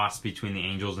toss between the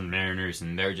Angels and Mariners,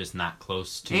 and they're just not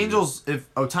close to. Angels,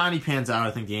 if Ohtani pans out,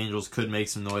 I think the Angels could make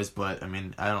some noise, but I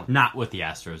mean, I don't. Not with the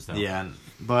Astros though. Yeah,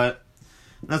 but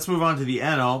let's move on to the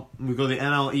NL. We go to the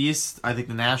NL East. I think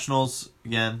the Nationals,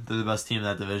 again, they're the best team in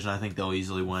that division. I think they'll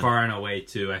easily win. Far and away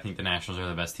too. I think the Nationals are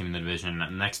the best team in the division. The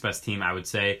next best team, I would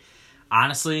say.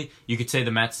 Honestly, you could say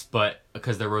the Mets, but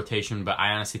because their rotation. But I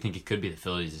honestly think it could be the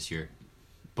Phillies this year.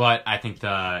 But I think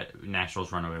the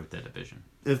Nationals run away with that division.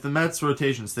 If the Mets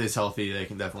rotation stays healthy, they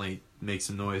can definitely make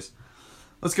some noise.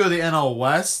 Let's go to the NL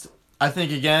West. I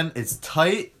think, again, it's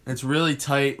tight. It's really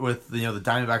tight with, the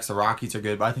Diamondbacks. The Rockies are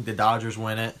good, but I think the Dodgers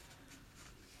win it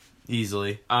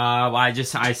easily. I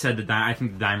said I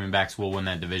think the Diamondbacks will win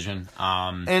that division.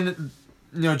 And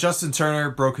Justin Turner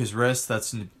broke his wrist.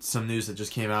 That's some news that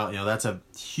just came out. That's a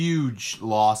huge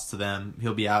loss to them.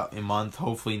 He'll be out a month,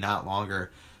 hopefully not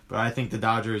longer. But I think the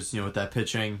Dodgers, with that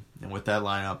pitching and with that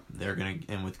lineup,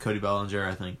 and with Cody Bellinger,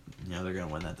 I think, they're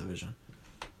gonna win that division.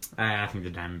 I think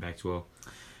the Diamondbacks will.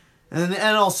 And then the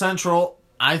NL Central,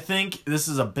 I think this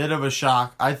is a bit of a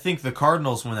shock. I think the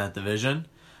Cardinals win that division.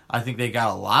 I think they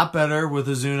got a lot better with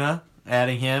Ozuna,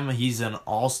 adding him. He's an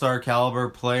all-star caliber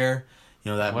player.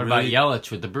 What about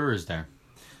Yelich with the Brewers there?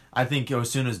 I think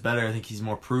Osuna's better. I think he's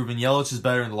more proven. Yelich is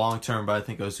better in the long term, but I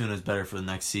think Osuna's better for the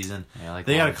next season. Yeah,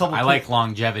 I like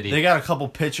longevity. They got a couple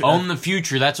pitchers. Own the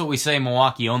future. That's what we say in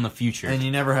Milwaukee. Own the future. And you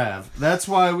never have. That's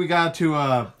why we got to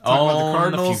talk about the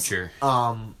Cardinals. Own the future.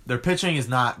 Their pitching is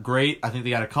not great. I think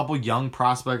they got a couple young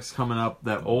prospects coming up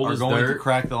that are going to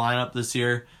crack the lineup this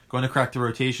year, going to crack the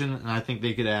rotation, and I think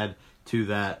they could add to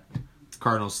that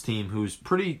Cardinals team, who's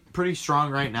pretty strong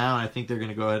right now, and I think they're going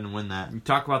to go ahead and win that. You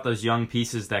talk about those young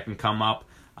pieces that can come up,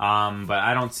 but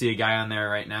I don't see a guy on there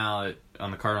right now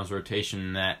on the Cardinals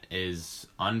rotation that is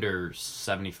under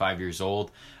 75 years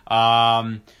old,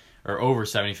 or over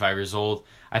 75 years old.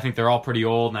 I think they're all pretty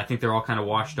old, and I think they're all kind of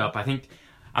washed up.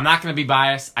 I'm not going to be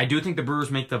biased. I do think the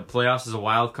Brewers make the playoffs as a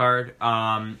wild card,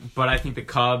 but I think the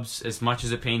Cubs, as much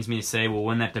as it pains me to say, will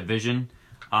win that division.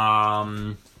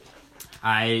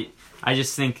 I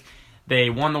just think they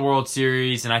won the World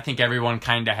Series, and I think everyone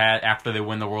kind of had, after they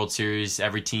win the World Series,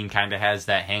 every team kind of has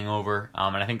that hangover,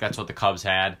 and I think that's what the Cubs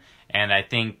had. And I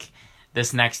think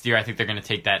this next year, I think they're going to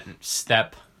take that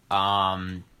step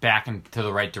back into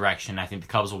the right direction. I think the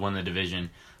Cubs will win the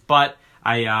division. But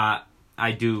I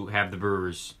do have the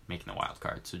Brewers making the wild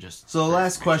card. So the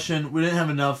last question, we didn't have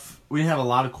a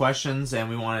lot of questions,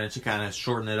 and we wanted to kind of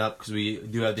shorten it up because we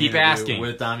do have the keep interview asking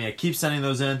with Dom. Yeah, keep sending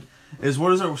those in.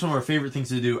 What are some of our favorite things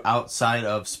to do outside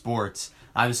of sports?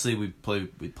 Obviously, we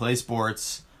play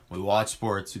sports, we watch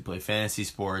sports, we play fantasy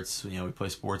sports, we play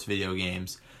sports video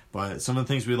games. But some of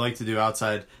the things we like to do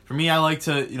outside, for me, I like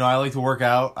to work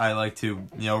out. I like to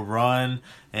run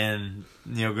and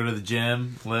go to the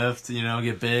gym, lift,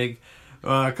 get big.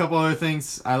 A couple other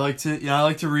things I like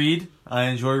to read. I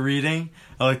enjoy reading.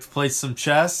 I like to play some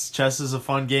chess. Chess is a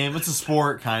fun game. It's a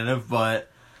sport kind of, but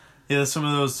yeah, some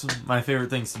of those my favorite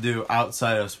things to do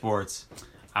outside of sports.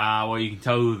 Well, you can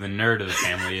tell who the nerd of the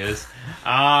family is.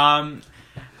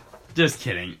 Just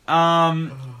kidding.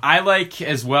 I like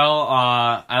as well.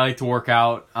 I like to work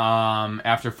out.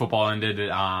 After football ended,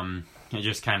 it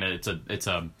just kind of it's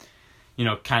a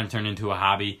kind of turned into a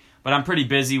hobby. But I'm pretty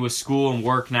busy with school and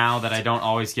work now that I don't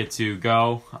always get to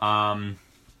go.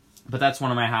 But that's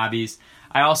one of my hobbies.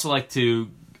 I also like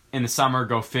to, in the summer,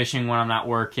 go fishing when I'm not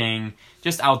working.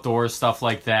 Just outdoors stuff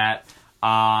like that.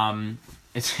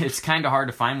 It's kind of hard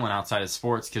to find one outside of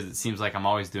sports because it seems like I'm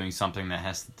always doing something that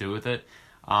has to do with it.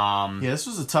 Yeah, this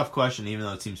was a tough question, even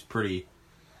though it seems pretty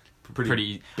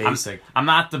pretty basic. I'm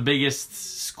not the biggest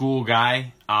school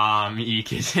guy.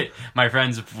 My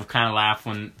friends kind of laugh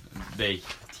when they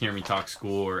hear me talk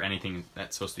school or anything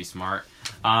that's supposed to be smart.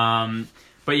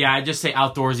 But yeah, I just say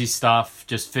outdoorsy stuff,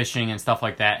 just fishing and stuff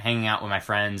like that, hanging out with my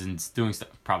friends and doing stuff,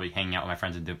 probably hanging out with my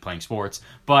friends and playing sports,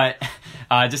 but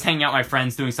just hanging out with my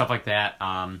friends, doing stuff like that,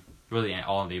 really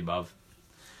all of the above.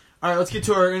 All right, let's get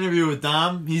to our interview with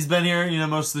Dom. He's been here,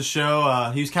 most of the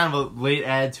show. He was kind of a late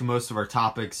add to most of our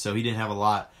topics, so he didn't have a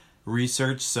lot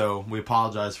researched, so we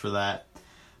apologize for that.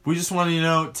 We just want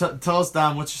to, tell us,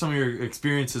 Dom, what's some of your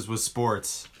experiences with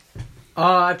sports?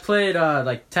 I played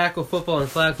tackle football and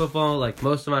flag football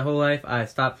most of my whole life. I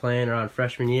stopped playing around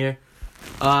freshman year.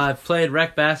 I played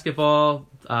rec basketball,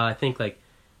 I think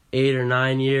 8 or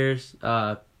 9 years.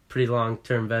 Pretty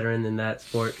long-term veteran in that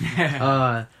sport.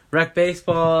 Rec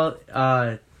baseball,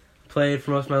 played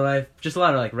for most of my life. Just a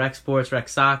lot of rec sports, rec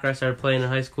soccer. I started playing in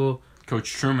high school.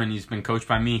 Coach Truman, he's been coached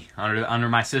by me under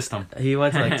my system. He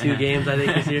went to 2 games, I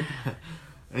think, this year.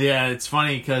 Yeah, it's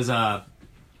funny because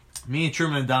me and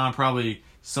Truman and Don are probably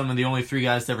some of the only 3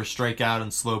 guys to ever strike out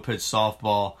in slow pitch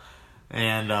softball.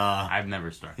 And I've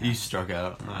never struck out. You struck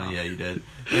out. Yeah, you did.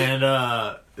 And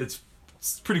it's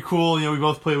pretty cool.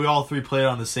 We all 3 played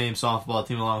on the same softball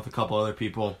team along with a couple other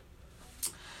people.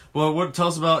 Well, tell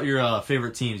us about your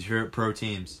favorite teams, your favorite pro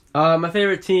teams. My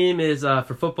favorite team is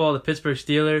for football, the Pittsburgh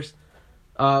Steelers.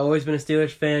 Always been a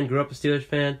Steelers fan. Grew up a Steelers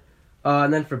fan.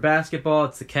 And then for basketball,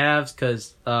 it's the Cavs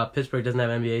because Pittsburgh doesn't have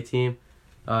an NBA team.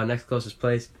 Next closest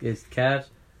place is the Cavs.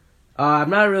 I'm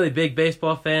not a really big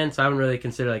baseball fan, so I wouldn't really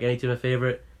consider any team a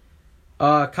favorite.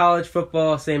 College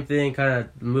football, same thing. Kind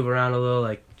of move around a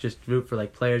little, just root for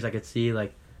players I could see,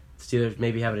 Steelers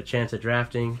maybe having a chance at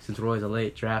drafting since we're always a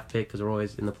late draft pick because we're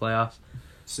always in the playoffs.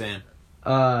 Same.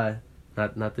 Not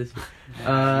this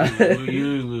year.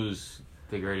 You lose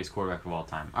the greatest quarterback of all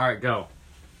time. All right, go.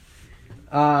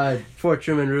 Before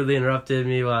Truman rudely interrupted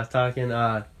me while I was talking,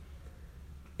 yeah,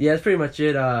 that's pretty much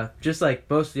it. Just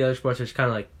most of the other sports, I just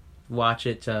kind of watch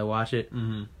it to watch it.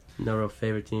 Mm-hmm. No real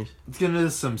favorite teams. Let's get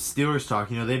into some Steelers talk.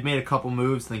 They've made a couple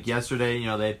moves. I think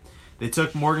yesterday, they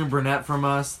took Morgan Burnett from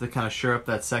us to kind of shore up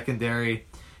that secondary.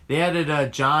 They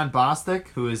added John Bostic,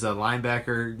 who is a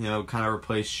linebacker, kind of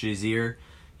replaced Shazier.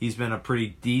 He's been a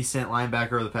pretty decent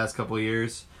linebacker over the past couple of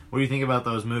years. What do you think about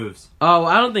those moves? Oh,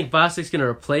 I don't think Bostic's going to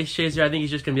replace Shazier. I think he's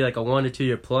just going to be a 1 to 2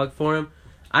 year plug for him.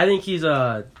 I think he's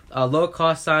a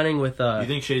low-cost signing with... You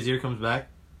think Shazier comes back?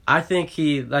 I think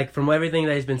he, from everything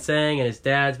that he's been saying and his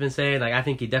dad's been saying, I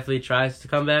think he definitely tries to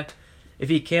come back. If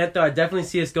he can't, though, I definitely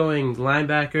see us going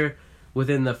linebacker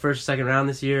within the first, second round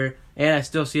this year, and I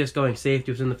still see us going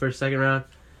safety within the first, second round.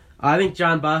 I think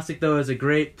John Bostic, though, is a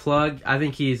great plug. I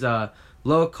think he's a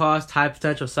low-cost,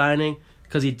 high-potential signing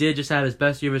because he did just have his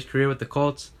best year of his career with the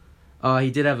Colts. He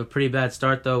did have a pretty bad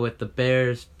start, though, with the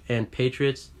Bears and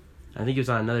Patriots. I think he was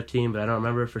on another team, but I don't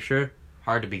remember for sure.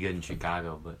 Hard to be good in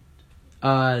Chicago, but...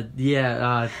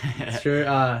 Sure.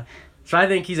 So I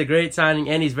think he's a great signing,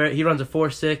 and he runs a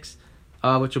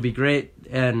 4.6, which will be great,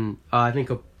 and I think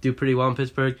he'll do pretty well in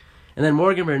Pittsburgh. And then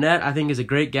Morgan Burnett, I think, is a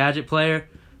great gadget player.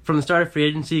 From the start of free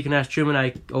agency, you can ask Truman.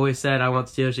 I always said I want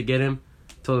the Steelers to get him.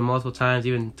 Told him multiple times,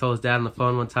 even told his dad on the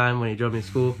phone one time when he drove me to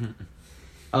school.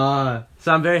 So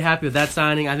I'm very happy with that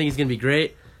signing. I think he's going to be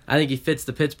great. I think he fits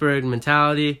the Pittsburgh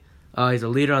mentality. He's a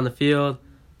leader on the field.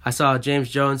 I saw James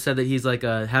Jones said that he's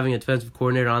having a defensive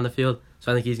coordinator on the field,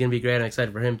 so I think he's going to be great. I'm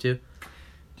excited for him too.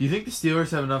 Do you think the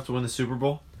Steelers have enough to win the Super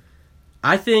Bowl?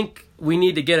 I think we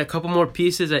need to get a couple more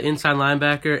pieces at inside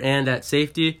linebacker and at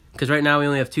safety, because right now we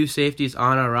only have 2 safeties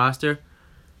on our roster.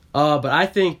 But I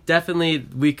think definitely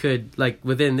we could,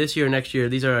 within this year or next year,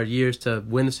 these are our years to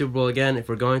win the Super Bowl again if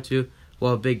we're going to,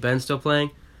 while Big Ben's still playing.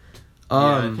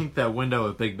 Yeah, I think that window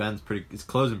with Big Ben's it's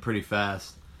closing pretty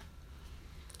fast.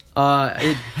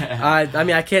 I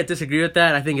mean, I can't disagree with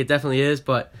that. I think it definitely is,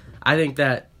 but I think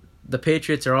that the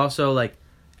Patriots are also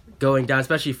going down,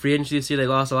 especially free agency this year. They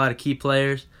lost a lot of key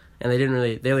players, and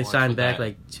they only signed back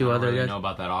 2 other guys. I don't know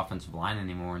about that offensive line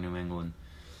anymore in New England.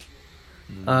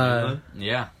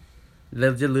 Yeah. They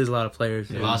did lose a lot of players.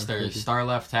 They lost their star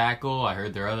left tackle. I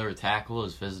heard their other tackle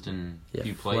is visiting a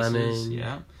few places.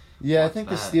 Fleming. Yeah, I think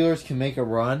the Steelers can make a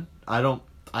run.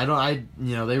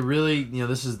 They really,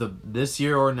 this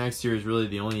year or next year is really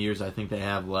the only years I think they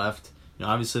have left.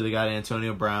 Obviously they got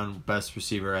Antonio Brown, best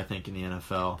receiver I think in the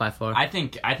NFL by far. I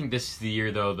think this is the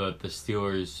year though the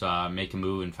Steelers make a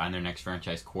move and find their next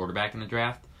franchise quarterback in the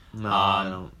draft. No, I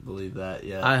don't believe that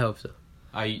yet. I hope so.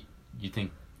 You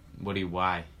think?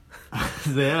 Why? I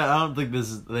don't think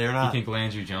they're not. You think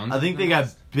Landry Jones? I think is they the got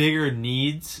next? bigger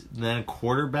needs than a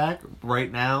quarterback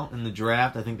right now in the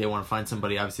draft. I think they want to find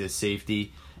somebody, obviously a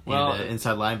safety Well, and an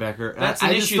inside linebacker. That's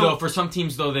an issue though for some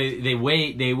teams though. They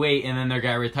wait, and then their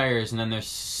guy retires, and then they're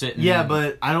sitting. Yeah,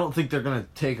 but I don't think they're gonna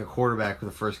take a quarterback with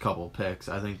the first couple of picks.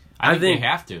 I think I think they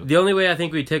have to. The only way I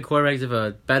think we take quarterbacks if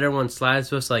a better one slides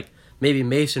to us, like maybe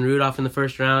Mason Rudolph in the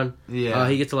first round. Yeah.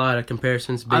 He gets a lot of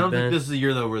comparisons. Big I don't Ben. think this is a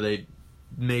year though where they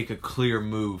make a clear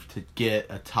move to get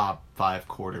a top 5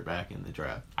 quarterback in the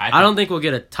draft. I don't think we'll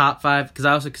get a top 5 because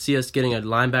I also could see us getting a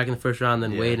linebacker in the first round,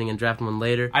 then Yeah. waiting and drafting one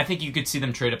later. I think you could see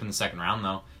them trade up in the second round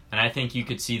though, and I think you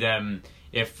could see them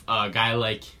if a guy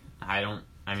like I don't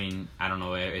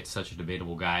know. It's such a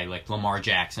debatable guy like Lamar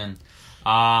Jackson. But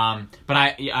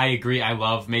I agree. I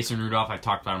love Mason Rudolph. I've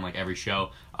talked about him like every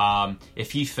show.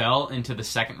 If he fell into the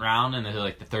second round in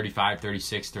the 35,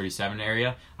 36, 37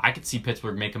 area, I could see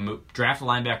Pittsburgh make a move, draft a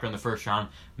linebacker in the first round,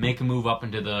 make a move up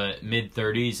into the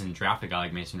mid-30s, and draft a guy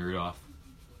like Mason Rudolph.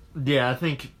 Yeah, I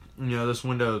think this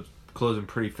window's closing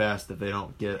pretty fast if they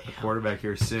don't get a quarterback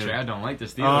here soon. I don't like the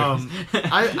Steelers.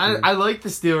 I like the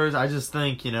Steelers. I just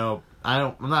think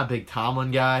I'm not a big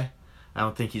Tomlin guy. I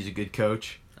don't think he's a good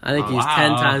coach. I think he's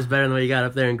 10 times better than what you got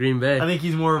up there in Green Bay. I think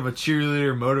he's more of a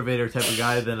cheerleader, motivator type of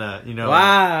guy than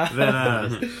Wow.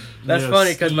 That's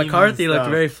funny because scheme McCarthy and looked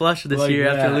stuff very flush this like year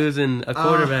after that. losing a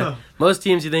quarterback. Most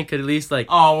teams you think could at least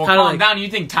calm kinda down. You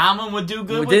think Tomlin would do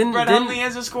good Didn't- with Brett didn't Hundley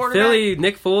as his quarterback? Philly,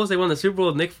 Nick Foles, they won the Super Bowl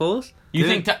with Nick Foles? You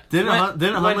Didn't think didn't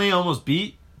Hundley almost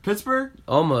beat Pittsburgh?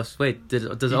 Almost. Wait, does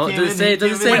it came in, say he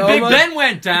came say in. when Big almost? Ben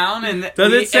went down and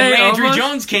Does it say and Landry almost?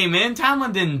 Jones came in,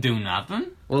 Tomlin didn't do nothing.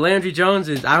 Well, Landry Jones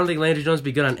I don't think Landry Jones would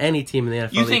be good on any team in the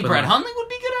NFL. You they think put Brett him on. Hundley would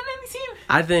be good on any team?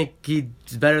 I think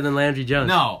he's better than Landry Jones.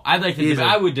 No, I'd like to. Easily.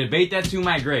 I would debate that to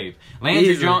my grave. Landry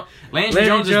Easily. Jones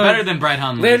is Jones- better than Brett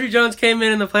Hundley. Landry Jones came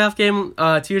in the playoff game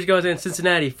 2 years ago in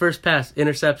Cincinnati. First pass,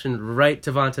 interception, right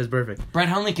to Vontaze Burfict. Brett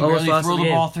Hundley can Almost barely lost throw the the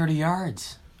game. ball 30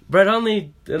 yards. Brett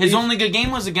Hundley, His only good game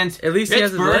was against at least he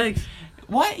has his Pittsburgh. legs.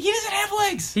 What? He doesn't have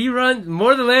legs. He runs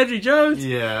more than Landry Jones.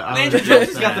 Yeah, I Landry would Jones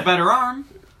agree has got with the that. better arm.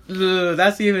 Ugh,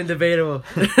 that's even debatable.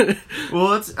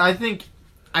 Well, I think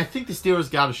the Steelers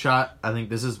got a shot. I think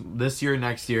this year,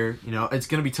 next year. It's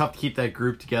going to be tough to keep that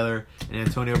group together. And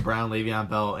Antonio Brown, Le'Veon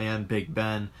Bell, and Big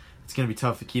Ben. It's going to be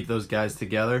tough to keep those guys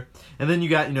together. And then you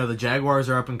got the Jaguars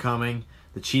are up and coming.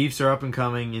 The Chiefs are up and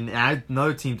coming, and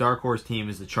another team, dark horse team,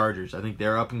 is the Chargers. I think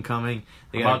they're up and coming.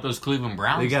 How about those Cleveland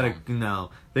Browns? They got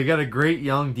though? They got a great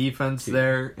young defense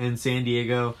there in San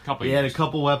Diego. They had a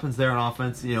couple weapons there on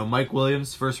offense. Mike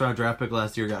Williams, first round draft pick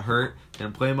last year, got hurt,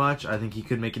 didn't play much. I think he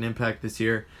could make an impact this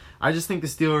year. I just think the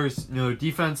Steelers, their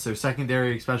defense, their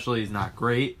secondary especially, is not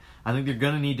great. I think they're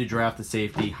gonna need to draft a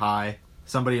safety high,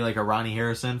 somebody like a Ronnie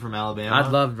Harrison from Alabama.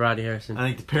 I'd love Roddy Harrison.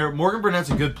 I think Morgan Burnett's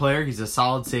a good player. He's a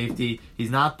solid safety. He's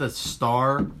not the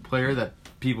star player that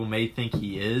people may think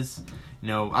he is.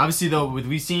 Obviously though,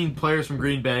 we've seen players from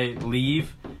Green Bay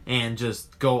leave and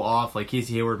just go off like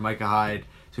Casey Hayward, Micah Hyde.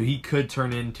 So he could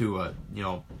turn into a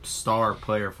star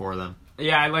player for them.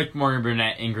 Yeah, I like Morgan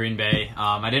Burnett in Green Bay.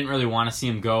 I didn't really want to see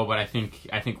him go, but I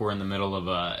think we're in the middle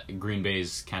of Green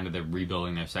Bay's kind of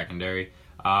rebuilding their secondary.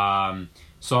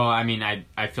 So I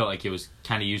felt like it was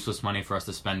kind of useless money for us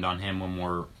to spend on him when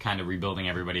we're kind of rebuilding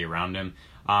everybody around him.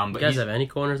 But you guys have any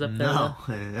corners up there? No,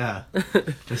 yeah.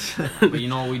 But we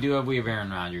have Aaron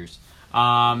Rodgers.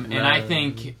 And I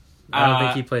think I don't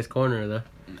think he plays corner though.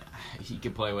 he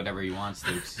can play whatever he wants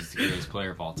to because he's the greatest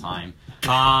player of all time.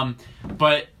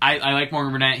 But I like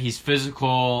Morgan Burnett. He's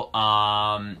physical.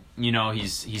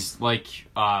 He's like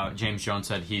James Jones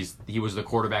said. He was the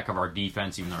quarterback of our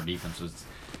defense, even though our defense was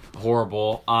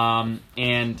horrible.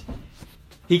 And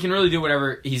he can really do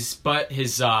whatever. His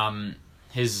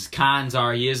cons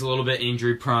are he is a little bit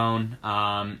injury prone,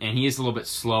 and he is a little bit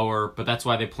slower. But that's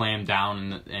why they play him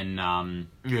down. And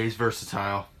Yeah, he's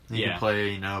versatile. He Yeah. can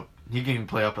play. He can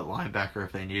play up at linebacker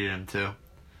if they needed him to.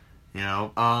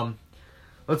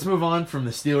 Let's move on from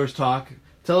the Steelers talk.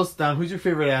 Tell us, Don, who's your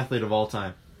favorite athlete of all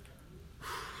time?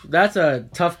 That's a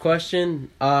tough question.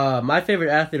 My favorite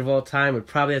athlete of all time would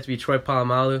probably have to be Troy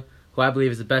Polamalu, who I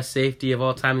believe is the best safety of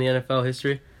all time in the NFL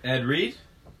history. Ed Reed.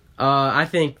 I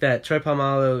think that Troy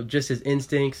Polamalu, just his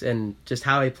instincts and just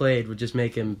how he played, would just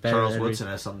make him better. Charles than Woodson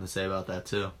has something to say about that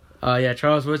too. Yeah,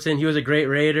 Charles Woodson. He was a great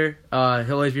Raider.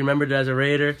 He'll always be remembered as a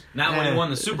Raider. Not when Yeah. he won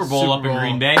the Super Bowl Super up in Bowl.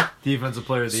 Green Bay. Defensive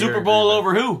player of the year. Super Bowl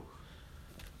Green Bay. over who?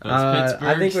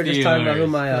 I think we're just talking about who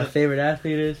my Steelers. favorite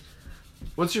athlete is.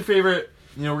 What's your favorite?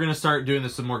 We're gonna start doing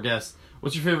this with more guests.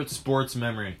 What's your favorite sports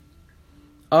memory?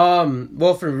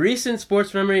 Well, for recent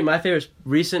sports memory, my favorite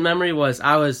recent memory was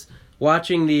I was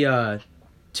watching the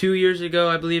 2 years ago,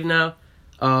 I believe now.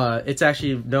 It's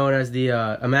actually known as the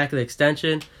Immaculate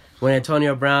Extension, when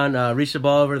Antonio Brown reached the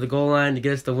ball over the goal line to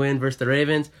get us the win versus the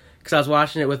Ravens. Because I was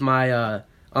watching it with my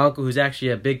uncle, who's actually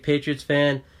a big Patriots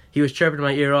fan. He was chirping in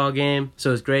my ear all game, so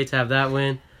it was great to have that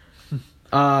win.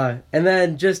 And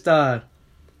then just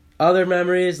other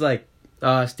memories, like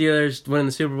Steelers winning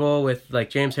the Super Bowl with like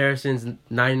James Harrison's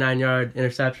 99-yard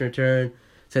interception return,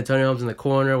 Santonio Holmes in the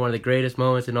corner, one of the greatest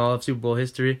moments in all of Super Bowl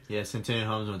history. Yeah, Santonio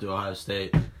Holmes went to Ohio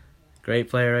State. Great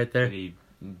player right there. Did he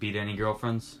beat any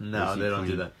girlfriends? No, Was he they don't do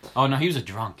clean? that. Oh no, he was a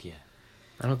drunk. Yeah,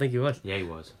 I don't think he was. yeah, he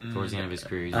was. Towards the end of his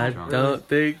career, he was I drunk. don't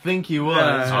think. I think he was.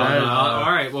 Yeah,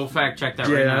 All right, we'll fact check that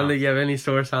right Yeah, I now. don't think you have any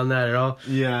source on that at all.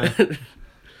 Yeah.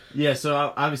 Yeah,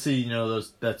 so obviously, you know,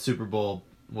 that Super Bowl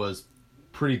was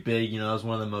pretty big. You know, that was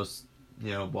one of the most,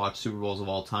 you know, watched Super Bowls of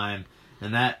all time.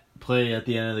 And that play at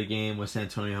the end of the game with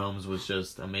Santonio Holmes was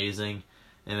just amazing.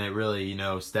 And it really, you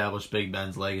know, established Big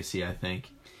Ben's legacy, I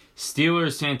think.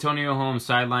 Steelers, Santonio Holmes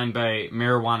sidelined by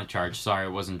marijuana charge. Sorry, I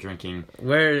wasn't drinking.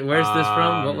 Where's this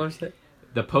from? What was it?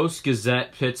 The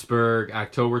Post-Gazette, Pittsburgh,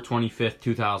 October 25th,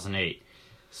 2008.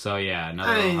 So yeah,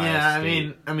 another Ohio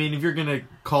State. I mean, if you're gonna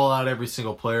call out every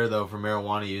single player though for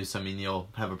marijuana use, I mean, you'll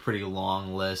have a pretty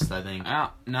long list, I think.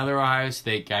 Oh, another Ohio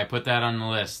State guy. Put that on the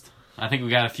list. I think we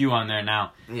got a few on there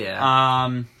now.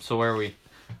 Yeah. So where are we?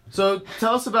 So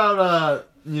tell us about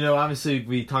you know, obviously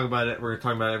we talk about it. We're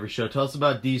talking about it every show. Tell us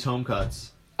about D's Home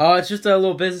Cuts. Oh, it's just a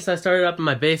little business I started up in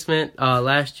my basement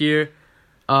last year.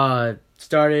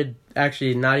 Started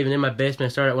actually not even in my basement.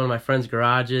 I started at one of my friend's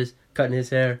garages, cutting his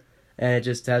hair, and it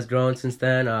just has grown since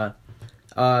then.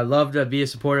 Love to be a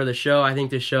supporter of the show. I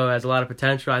think this show has a lot of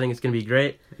potential. I think it's going to be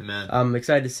great. Amen. I'm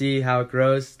excited to see how it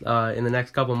grows in the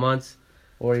next couple months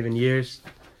or even years.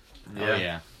 Oh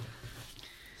yeah.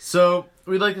 So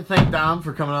we'd like to thank Dom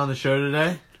for coming on the show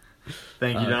today.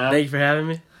 Thank you, Dom. Thank you for having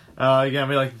me. Again,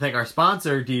 we'd like to thank our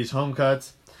sponsor, D's Home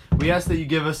Cuts. We ask that you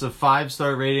give us a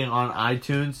 5-star rating on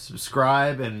iTunes,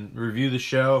 subscribe, and review the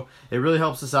show. It really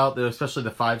helps us out, especially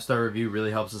the 5-star review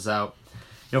really helps us out.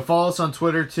 You know, follow us on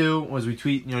Twitter too, as we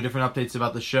tweet, you know, different updates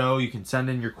about the show. You can send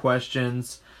in your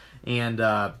questions, and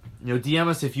you know, DM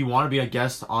us if you want to be a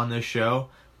guest on this show.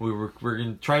 We're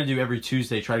gonna try to do every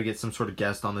Tuesday, try to get some sort of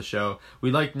guest on the show.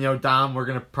 We'd like, you know, Dom. We're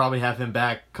gonna probably have him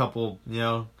back a couple, you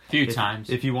know, Times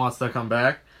if he wants to come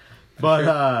back.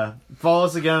 But follow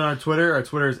us again on our Twitter. Our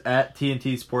Twitter is at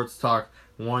TNT Sports Talk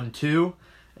 12.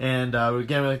 And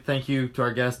again, we'd like to thank you to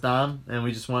our guest Dom. And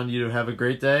we just wanted you to have a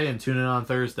great day and tune in on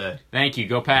Thursday. Thank you.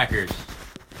 Go Packers.